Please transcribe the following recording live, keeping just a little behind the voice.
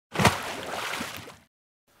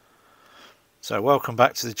So welcome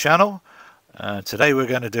back to the channel. Today we're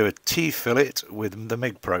going to do a T-fillet with the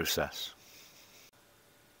MIG process.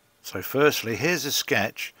 So firstly, here's a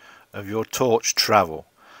sketch of your torch travel.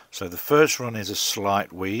 So the first run is a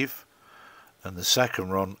slight weave and the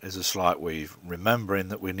second run is a slight weave, remembering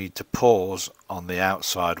that we need to pause on the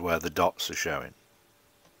outside where the dots are showing.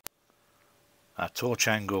 Our torch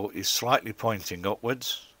angle is slightly pointing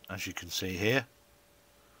upwards, as you can see here.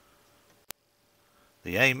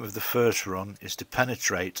 The aim of the first run is to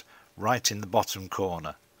penetrate right in the bottom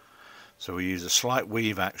corner. So we use a slight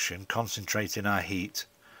weave action, concentrating our heat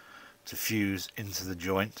to fuse into the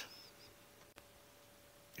joint.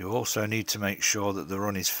 You also need to make sure that the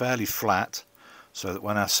run is fairly flat so that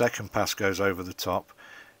when our second pass goes over the top,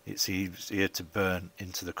 it's easier to burn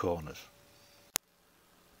into the corners.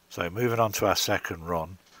 So moving on to our second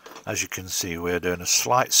run, as you can see we're doing a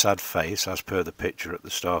slight sad face as per the picture at the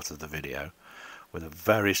start of the video, with a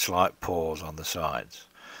very slight pause on the sides.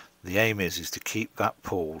 The aim is to keep that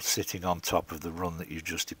pool sitting on top of the run that you've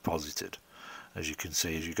just deposited. As you can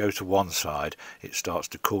see, as you go to one side, it starts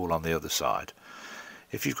to cool on the other side.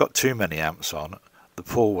 If you've got too many amps on, the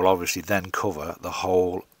pool will obviously then cover the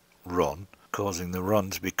whole run, causing the run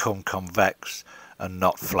to become convex and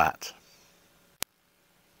not flat.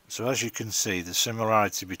 So as you can see, the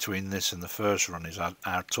similarity between this and the first run is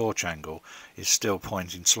our torch angle is still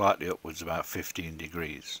pointing slightly upwards, about 15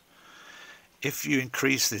 degrees. If you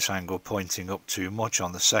increase this angle pointing up too much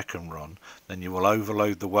on the second run, then you will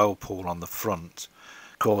overload the weld pool on the front,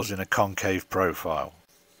 causing a concave profile.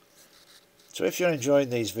 So if you're enjoying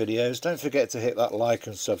these videos, don't forget to hit that like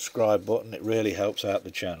and subscribe button. It really helps out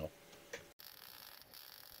the channel.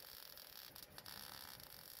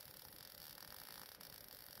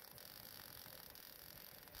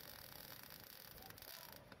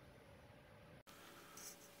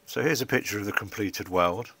 So here's a picture of the completed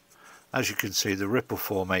weld. As you can see, the ripple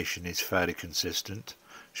formation is fairly consistent,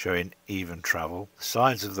 showing even travel. The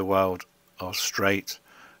sides of the weld are straight,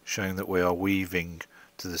 showing that we are weaving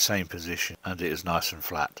to the same position, and it is nice and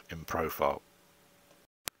flat in profile.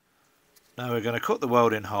 Now we're going to cut the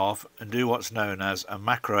weld in half and do what's known as a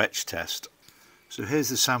macro etch test. So here's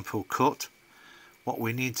the sample cut. What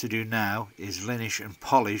we need to do now is linish and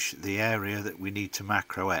polish the area that we need to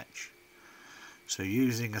macro etch. So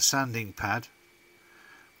using a sanding pad,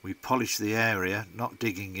 we polish the area, not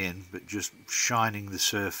digging in, but just shining the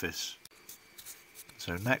surface.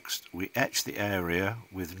 So next we etch the area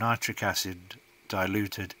with nitric acid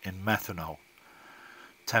diluted in methanol.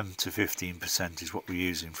 10 to 15% is what we're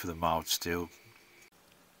using for the mild steel.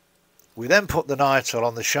 We then put the nitrile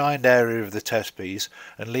on the shined area of the test piece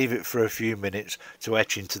and leave it for a few minutes to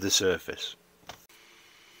etch into the surface.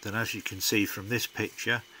 Then, as you can see from this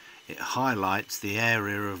picture, it highlights the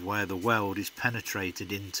area of where the weld is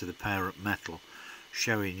penetrated into the parent metal,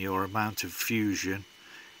 showing your amount of fusion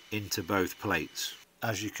into both plates.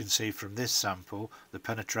 As you can see from this sample, the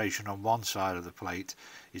penetration on one side of the plate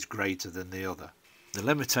is greater than the other. The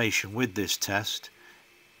limitation with this test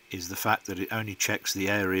is the fact that it only checks the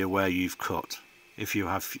area where you've cut. If you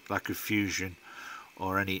have lack of fusion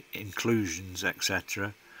or any inclusions,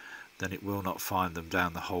 etc., then it will not find them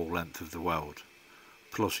down the whole length of the weld.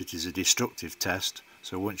 Plus it is a destructive test,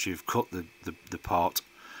 so once you've cut the part,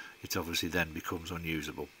 it obviously then becomes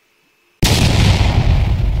unusable.